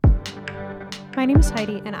My name is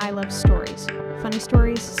Heidi, and I love stories. Funny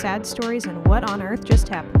stories, sad stories, and what on earth just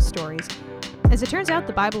happened stories. As it turns out,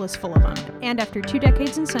 the Bible is full of them, and after 2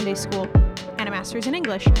 decades in Sunday school and a master's in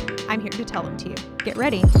English, I'm here to tell them to you. Get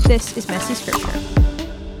ready, this is Messy Scripture.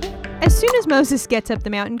 As soon as Moses gets up the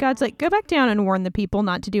mountain, God's like, go back down and warn the people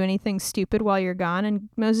not to do anything stupid while you're gone. And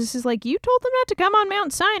Moses is like, you told them not to come on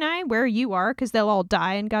Mount Sinai, where you are, because they'll all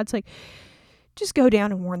die. And God's like, just go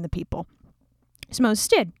down and warn the people. So Moses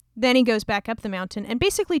did. Then he goes back up the mountain, and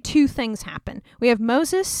basically 2 things happen. We have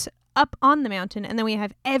Moses up on the mountain, and then we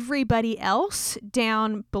have everybody else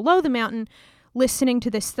down below the mountain listening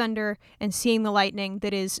to this thunder and seeing the lightning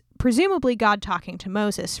that is presumably God talking to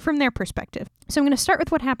Moses from their perspective. So I'm going to start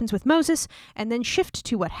with what happens with Moses and then shift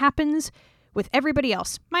to what happens with everybody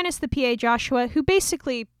else, minus the PA Joshua, who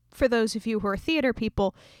basically, for those of you who are theater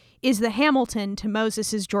people, is the Hamilton to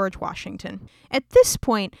Moses' George Washington. At this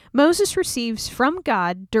point, Moses receives from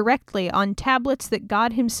God directly on tablets that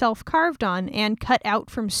God himself carved on and cut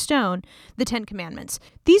out from stone the 10 Commandments.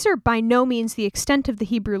 These are by no means the extent of the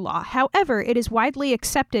Hebrew law. However, it is widely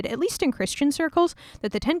accepted, at least in Christian circles,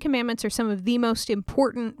 that the 10 Commandments are some of the most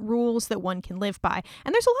important rules that one can live by.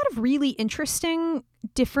 And there's a lot of really interesting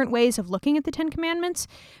different ways of looking at the 10 Commandments.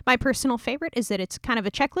 My personal favorite is that it's kind of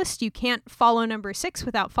a checklist. You can't follow number 6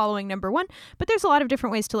 without following number 1, but there's a lot of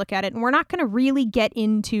different ways to look at it, and we're not going to really get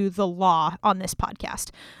into the law on this podcast,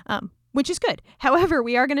 which is good. However,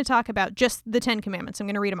 we are going to talk about just the 10 Commandments. I'm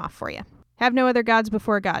going to read them off for you. Have no other gods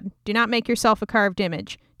before God. Do not make yourself a carved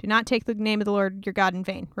image. Do not take the name of the Lord your God in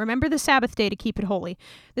vain. Remember the Sabbath day to keep it holy.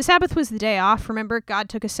 The Sabbath was the day off. Remember, God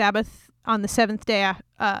took a Sabbath on the 7th day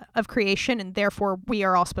of creation, and therefore we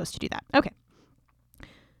are all supposed to do that. Okay.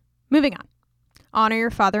 Moving on. Honor your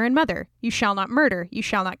father and mother. You shall not murder. You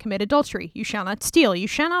shall not commit adultery. You shall not steal. You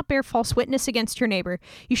shall not bear false witness against your neighbor.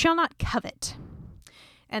 You shall not covet.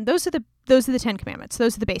 And those are the 10 Commandments.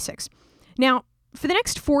 Those are the basics. Now, for the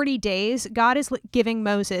next 40 days, God is giving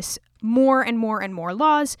Moses more and more and more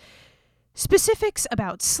laws, specifics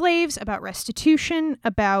about slaves, about restitution,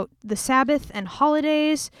 about the Sabbath and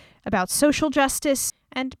holidays, about social justice,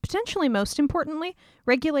 and potentially most importantly,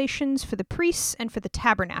 regulations for the priests and for the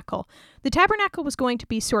tabernacle. The tabernacle was going to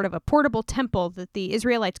be sort of a portable temple that the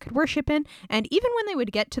Israelites could worship in, and even when they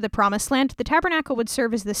would get to the Promised Land, the tabernacle would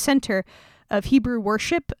serve as the center of Hebrew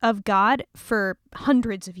worship of God for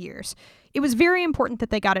hundreds of years. It was very important that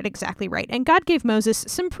they got it exactly right, and God gave Moses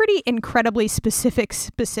some pretty incredibly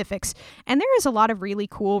specifics, and there is a lot of really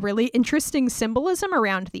cool, really interesting symbolism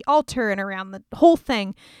around the altar and around the whole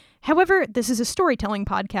thing. However, this is a storytelling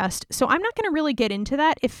podcast, so I'm not going to really get into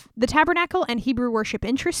that. If the tabernacle and Hebrew worship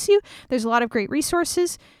interests you, there's a lot of great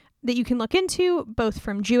resources that you can look into, both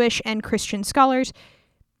from Jewish and Christian scholars.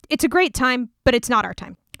 It's a great time, but it's not our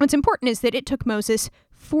time. What's important is that it took Moses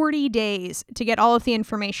 40 days to get all of the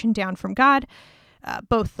information down from God,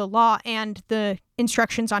 both the law and the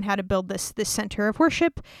instructions on how to build this center of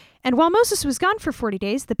worship. And while Moses was gone for 40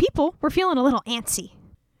 days, the people were feeling a little antsy.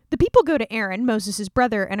 The people go to Aaron, Moses'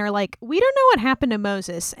 brother, and are like, we don't know what happened to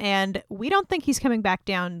Moses, and we don't think he's coming back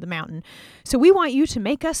down the mountain. So we want you to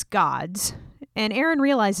make us gods. And Aaron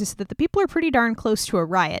realizes that the people are pretty darn close to a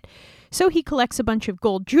riot. So he collects a bunch of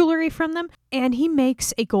gold jewelry from them, and he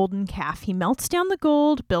makes a golden calf. He melts down the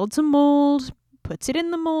gold, builds a mold, puts it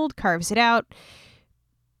in the mold, carves it out,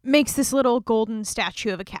 makes this little golden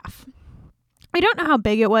statue of a calf. I don't know how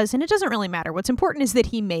big it was, and it doesn't really matter. What's important is that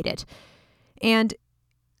he made it. And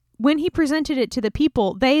when he presented it to the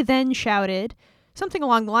people, they then shouted something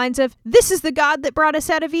along the lines of, "This is the God that brought us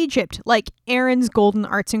out of Egypt," like Aaron's Golden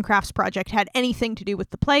Arts and Crafts project had anything to do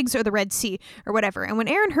with the plagues or the Red Sea or whatever. And when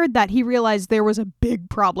Aaron heard that, he realized there was a big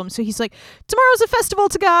problem. So he's like, tomorrow's a festival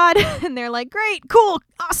to God. And they're like, great, cool,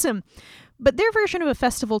 awesome. But their version of a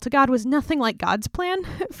festival to God was nothing like God's plan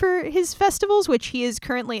for his festivals, which he is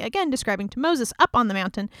currently, again, describing to Moses up on the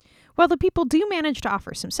mountain. While the people do manage to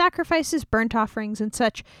offer some sacrifices, burnt offerings, and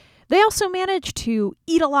such, they also manage to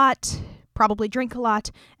eat a lot, probably drink a lot,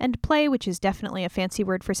 and play, which is definitely a fancy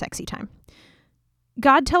word for sexy time.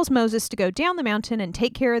 God tells Moses to go down the mountain and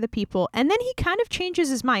take care of the people, and then he kind of changes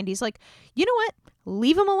his mind. He's like, you know what?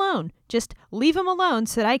 Leave them alone. Just leave them alone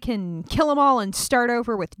so that I can kill them all and start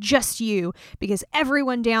over with just you, because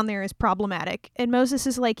everyone down there is problematic. And Moses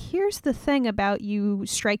is like, here's the thing about you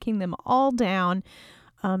striking them all down.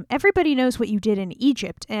 Everybody knows what you did in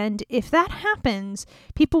Egypt, and if that happens,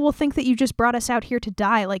 people will think that you just brought us out here to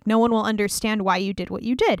die, like no one will understand why you did what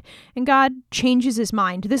you did. And God changes his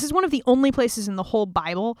mind. This is one of the only places in the whole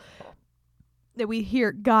Bible that we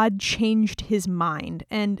hear God changed his mind,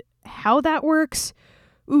 and how that works,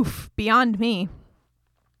 beyond me.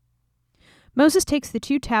 Moses takes the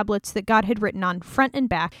 2 tablets that God had written on front and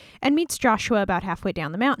back and meets Joshua about halfway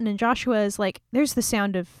down the mountain. And Joshua is like, there's the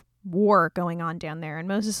sound of war going on down there. And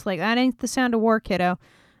Moses is like, that ain't the sound of war, kiddo.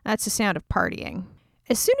 That's the sound of partying.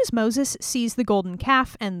 As soon as Moses sees the golden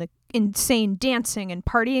calf and the insane dancing and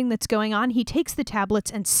partying that's going on, he takes the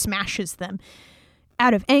tablets and smashes them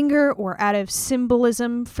out of anger or out of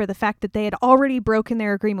symbolism for the fact that they had already broken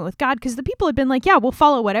their agreement with God, because the people had been like, yeah, we'll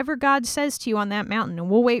follow whatever God says to you on that mountain and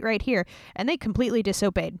we'll wait right here. And they completely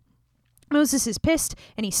disobeyed. Moses is pissed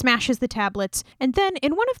and he smashes the tablets. And then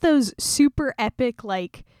in one of those super epic,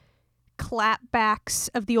 like, clapbacks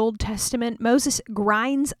of the Old Testament, Moses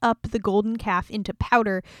grinds up the golden calf into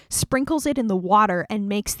powder, sprinkles it in the water, and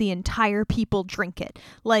makes the entire people drink it.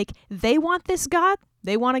 Like, they want this God.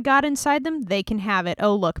 They want a God inside them. They can have it.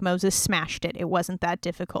 Oh, look, Moses smashed it. It wasn't that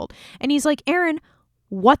difficult. And he's like, Aaron,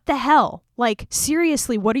 what the hell? Like,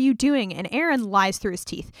 seriously, what are you doing? And Aaron lies through his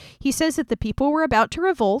teeth. He says that the people were about to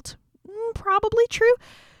revolt. Probably true.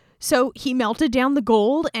 So he melted down the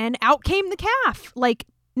gold and out came the calf. Like,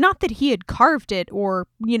 not that he had carved it or,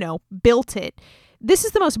 built it. This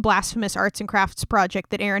is the most blasphemous arts and crafts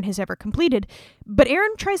project that Aaron has ever completed. But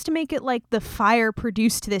Aaron tries to make it like the fire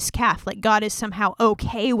produced this calf. Like God is somehow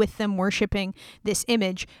okay with them worshiping this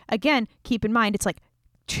image. Again, keep in mind, it's like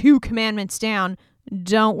 2 commandments down.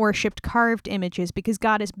 Don't worship carved images because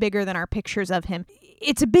God is bigger than our pictures of him.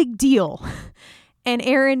 It's a big deal. And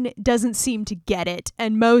Aaron doesn't seem to get it,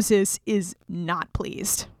 and Moses is not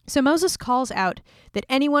pleased. So Moses calls out that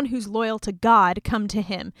anyone who's loyal to God come to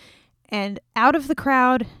him. And out of the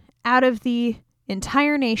crowd, out of the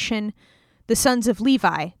entire nation, the sons of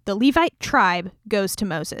Levi, the Levite tribe, goes to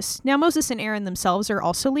Moses. Now Moses and Aaron themselves are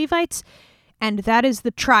also Levites, and that is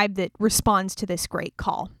the tribe that responds to this great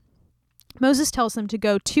call. Moses tells them to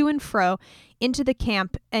go to and fro into the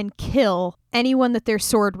camp and kill anyone that their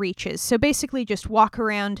sword reaches. So basically just walk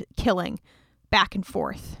around killing back and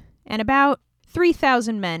forth. And about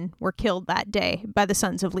 3,000 men were killed that day by the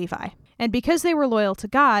sons of Levi. And because they were loyal to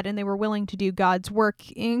God and they were willing to do God's work,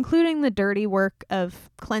 including the dirty work of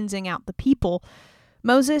cleansing out the people,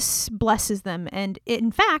 Moses blesses them. And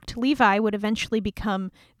in fact, Levi would eventually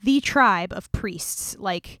become the tribe of priests.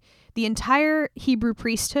 Like, the entire Hebrew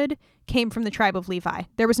priesthood came from the tribe of Levi.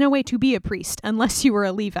 There was no way to be a priest unless you were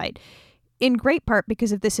a Levite, in great part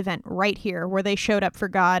because of this event right here, where they showed up for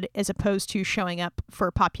God as opposed to showing up for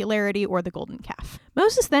popularity or the golden calf.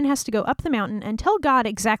 Moses then has to go up the mountain and tell God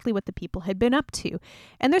exactly what the people had been up to.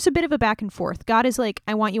 And there's a bit of a back and forth. God is like,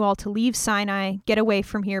 I want you all to leave Sinai, get away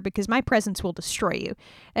from here because my presence will destroy you.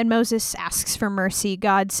 And Moses asks for mercy.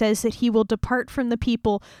 God says that he will depart from the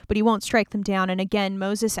people, but he won't strike them down. And again,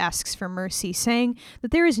 Moses asks for mercy, saying that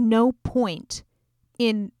there is no point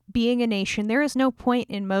in being a nation. There is no point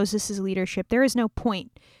in Moses' leadership. There is no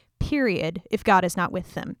point, period, if God is not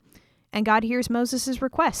with them. And God hears Moses'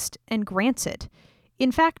 request and grants it.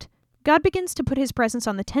 In fact, God begins to put his presence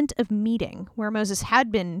on the tent of meeting, where Moses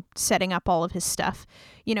had been setting up all of his stuff,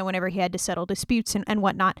 whenever he had to settle disputes and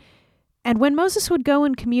whatnot. And when Moses would go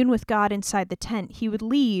and commune with God inside the tent, he would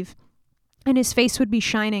leave, and his face would be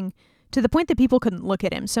shining to the point that people couldn't look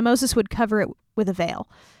at him. So Moses would cover it with a veil.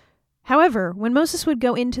 However, when Moses would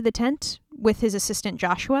go into the tent with his assistant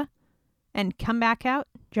Joshua and come back out,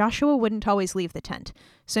 Joshua wouldn't always leave the tent.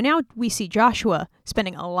 So now we see Joshua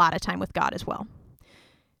spending a lot of time with God as well.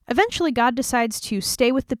 Eventually, God decides to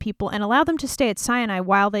stay with the people and allow them to stay at Sinai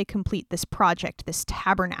while they complete this project, this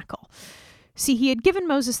tabernacle. See, he had given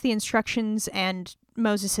Moses the instructions, and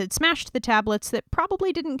Moses had smashed the tablets that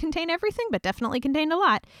probably didn't contain everything, but definitely contained a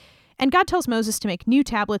lot. And God tells Moses to make new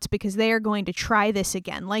tablets because they are going to try this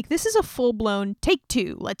again. Like, this is a full-blown take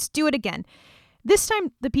 2. Let's do it again. This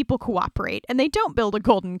time, the people cooperate, and they don't build a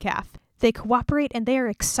golden calf. They cooperate, and they are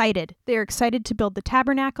excited. They are excited to build the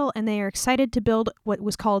tabernacle, and they are excited to build what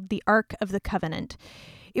was called the Ark of the Covenant.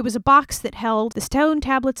 It was a box that held the stone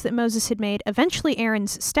tablets that Moses had made, eventually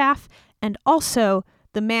Aaron's staff, and also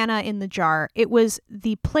the manna in the jar. It was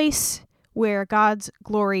the place where God's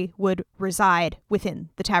glory would reside within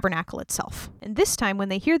the tabernacle itself. And this time, when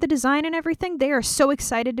they hear the design and everything, they are so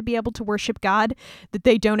excited to be able to worship God that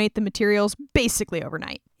they donate the materials basically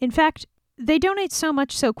overnight. In fact, they donate so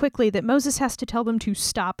much so quickly that Moses has to tell them to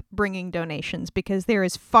stop bringing donations because there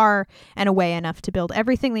is far and away enough to build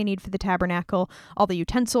everything they need for the tabernacle, all the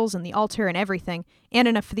utensils and the altar and everything, and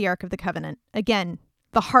enough for the Ark of the Covenant. Again,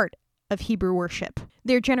 the heart of Hebrew worship.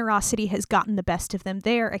 Their generosity has gotten the best of them.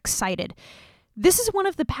 They are excited. This is one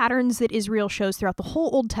of the patterns that Israel shows throughout the whole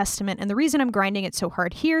Old Testament, and the reason I'm grinding it so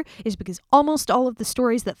hard here is because almost all of the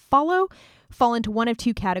stories that fall into one of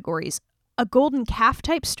 2 categories. a golden calf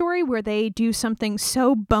type story where they do something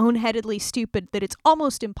so boneheadedly stupid that it's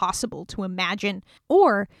almost impossible to imagine,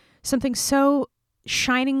 or something so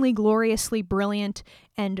shiningly, gloriously brilliant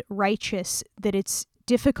and righteous that it's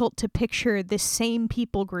difficult to picture this same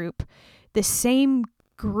people group, this same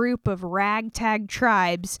group of ragtag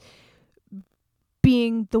tribes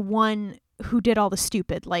being the one who did all the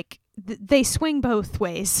stupid. Like, they swing both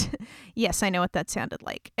ways. Yes, I know what that sounded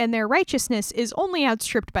like. And their righteousness is only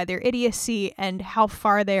outstripped by their idiocy and how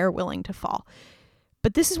far they are willing to fall.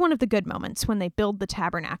 But this is one of the good moments when they build the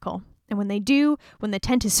tabernacle. And when they do, when the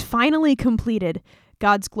tent is finally completed,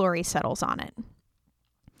 God's glory settles on it.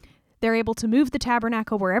 They're able to move the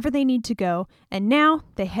tabernacle wherever they need to go, and now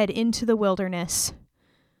they head into the wilderness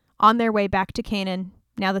on their way back to Canaan,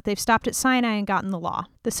 now that they've stopped at Sinai and gotten the law.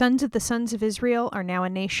 The sons of Israel are now a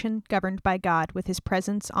nation governed by God with his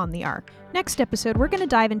presence on the ark. Next episode, we're going to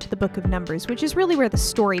dive into the book of Numbers, which is really where the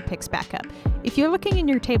story picks back up. If you're looking in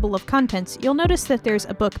your table of contents, you'll notice that there's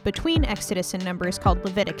a book between Exodus and Numbers called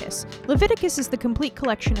Leviticus. Leviticus is the complete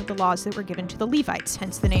collection of the laws that were given to the Levites,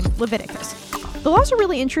 hence the name Leviticus. The laws are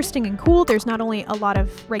really interesting and cool. There's not only a lot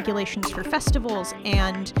of regulations for festivals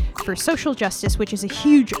and for social justice, which is a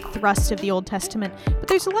huge thrust of the Old Testament, but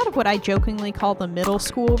there's a lot of what I jokingly call the middle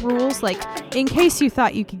school rules, like, in case you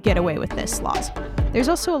thought you could get away with this laws. There's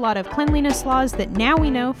also a lot of cleanliness laws that now we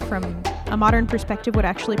know from a modern perspective would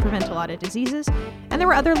actually prevent a lot of diseases, and there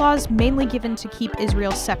were other laws mainly given to keep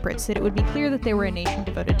Israel separate so that it would be clear that they were a nation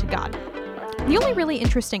devoted to God. The only really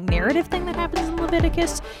interesting narrative thing that happens in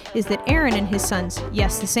Leviticus is that Aaron and his sons,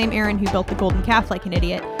 yes, the same Aaron who built the golden calf like an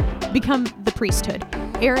idiot, become the priesthood.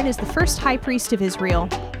 Aaron is the first high priest of Israel.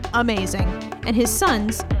 Amazing. And his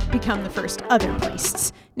sons become the first other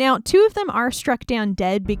priests. Now, 2 of them are struck down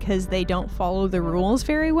dead because they don't follow the rules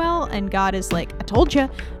very well, and God is like, I told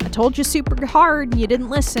you super hard, and you didn't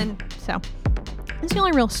listen. So, it's the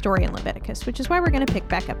only real story in Leviticus, which is why we're going to pick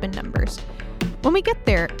back up in Numbers. When we get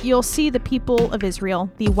there, you'll see the people of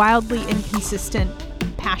Israel, the wildly inconsistent,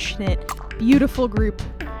 passionate, beautiful group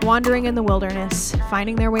wandering in the wilderness,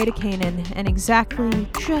 finding their way to Canaan, and exactly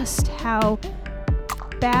just how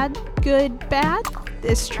bad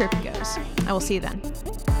this trip goes. I will see you then.